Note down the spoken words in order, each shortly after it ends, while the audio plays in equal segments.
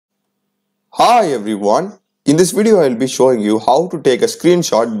Hi everyone, in this video I will be showing you how to take a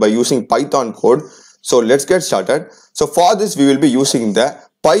screenshot by using Python code. So let's get started. So for this we will be using the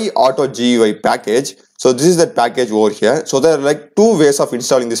PyAutoGUI package. So this is the package over here. So there are like two ways of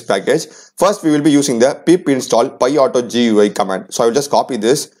installing this package. First we will be using the pip install PyAutoGUI command. So I will just copy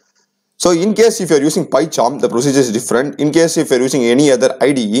this. So in case if you are using PyCharm, the procedure is different. In case if you are using any other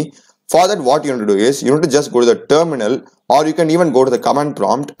IDE, for that what you need to do is you need to just go to the terminal, or you can even go to the command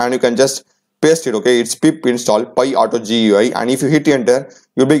prompt and you can just paste it. Okay, it's pip install PyAutoGUI, and if you hit enter,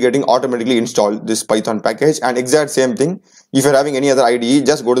 you'll be getting automatically installed this Python package. And exact same thing, if you're having any other IDE,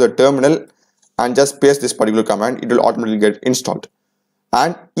 just go to the terminal and just paste this particular command, it will automatically get installed.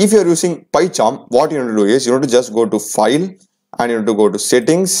 And if you're using PyCharm, what you need to do is you need to just go to file and you need to go to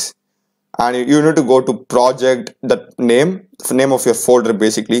settings, and you need to go to project, the name of your folder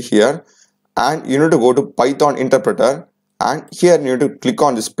basically here, and you need to go to Python interpreter, and here you need to click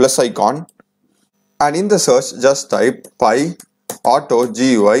on this plus icon, and in the search just type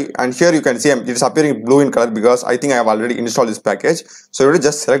PyAutoGUI, and here you can see it's appearing blue in color because I think I have already installed this package. So you will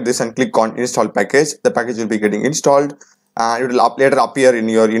just select this and click on install package. The package will be getting installed and it will later appear in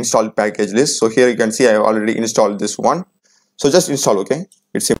your installed package list. So here you can see I have already installed this one. So just install. Okay,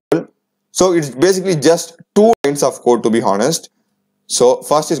 it's simple. So it's basically just two lines of code, to be honest. So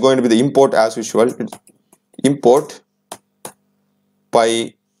first is going to be the import as usual. It's import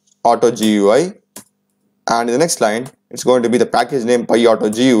PyAutoGUI, and in the next line it's going to be the package name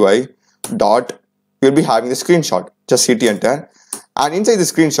PyAutoGUI dot, you'll be having the screenshot. Just hit enter, and inside the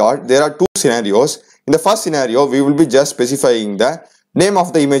screenshot there are two scenarios. In the first scenario we will be just specifying the name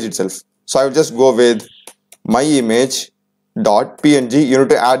of the image itself. So I will just go with my image.png. You need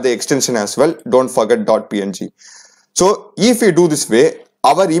to add the extension as well, don't forget .png. So if we do this way,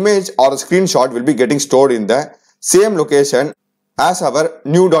 our image or a screenshot will be getting stored in the same location as our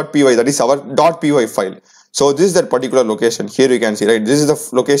new.py, that is our .py file. So this is that particular location. Here you can see, right, this is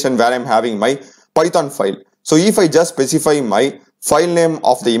the location where I'm having my Python file. So if I just specify my file name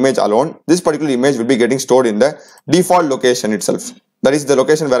of the image alone, this particular image will be getting stored in the default location itself. That is the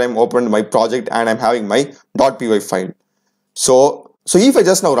location where I'm opened my project and I'm having my .py file. So if I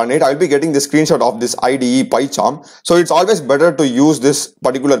just now run it, I'll be getting the screenshot of this IDE PyCharm. So it's always better to use this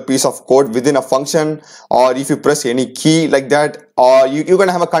particular piece of code within a function, or if you press any key like that, or you can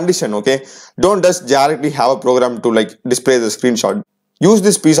have a condition. Okay, don't just directly have a program to like display the screenshot. Use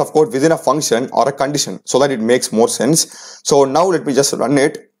this piece of code within a function or a condition so that it makes more sense. So now let me just run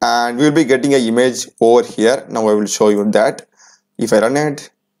it and we'll be getting an image over here. Now I will show you that. If I run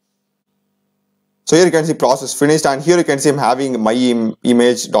it, so here you can see process finished, and here you can see I'm having my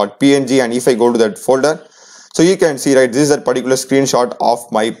image.png, and if I go to that folder, so you can see, right, this is that particular screenshot of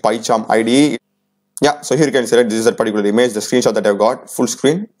my PyCharm IDE. Yeah, so here you can see, right, this is that particular image, the screenshot that I've got full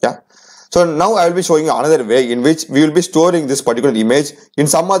screen. Yeah, so now I will be showing you another way in which we will be storing this particular image in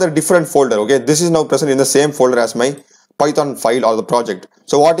some other different folder. Okay, this is now present in the same folder as my Python file or the project.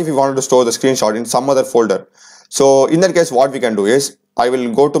 So what if we wanted to store the screenshot in some other folder? So in that case what we can do is I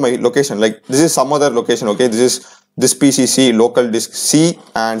will go to my location, like this is some other location. Okay, this is this PCC local disk C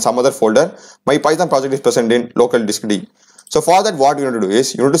and some other folder. My Python project is present in local disk D. So for that what you need to do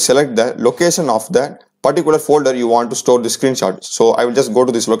is you need to select the location of that particular folder you want to store the screenshot. So I will just go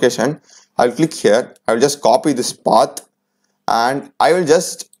to this location, I will click here, I will just copy this path and I will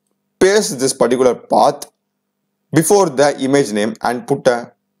just paste this particular path before the image name and put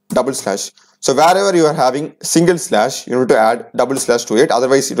a double slash. So wherever you are having single slash, you need to add double slash to it,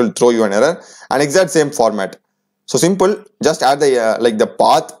 otherwise it will throw you an error. And exact same format. So simple, just add the like the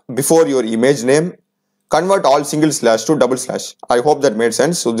path before your image name, convert all single slash to double slash. I hope that made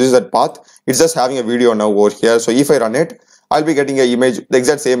sense. So this is that path. It's just having a video now over here. So if I run it, I'll be getting an image, the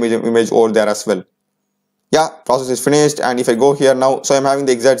exact same image over there as well. Yeah, process is finished, and if I go here now, so I'm having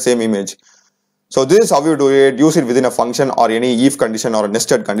the exact same image. So this is how you do it. Use it within a function or any if condition or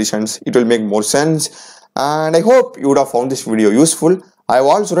nested conditions. It will make more sense. And I hope you would have found this video useful. I have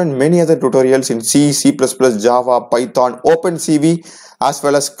also run many other tutorials in C, C++, Java, Python, OpenCV, as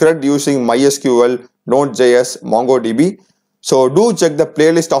well as CRUD using MySQL, Node.js, MongoDB. So do check the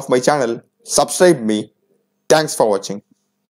playlist of my channel. Subscribe me. Thanks for watching.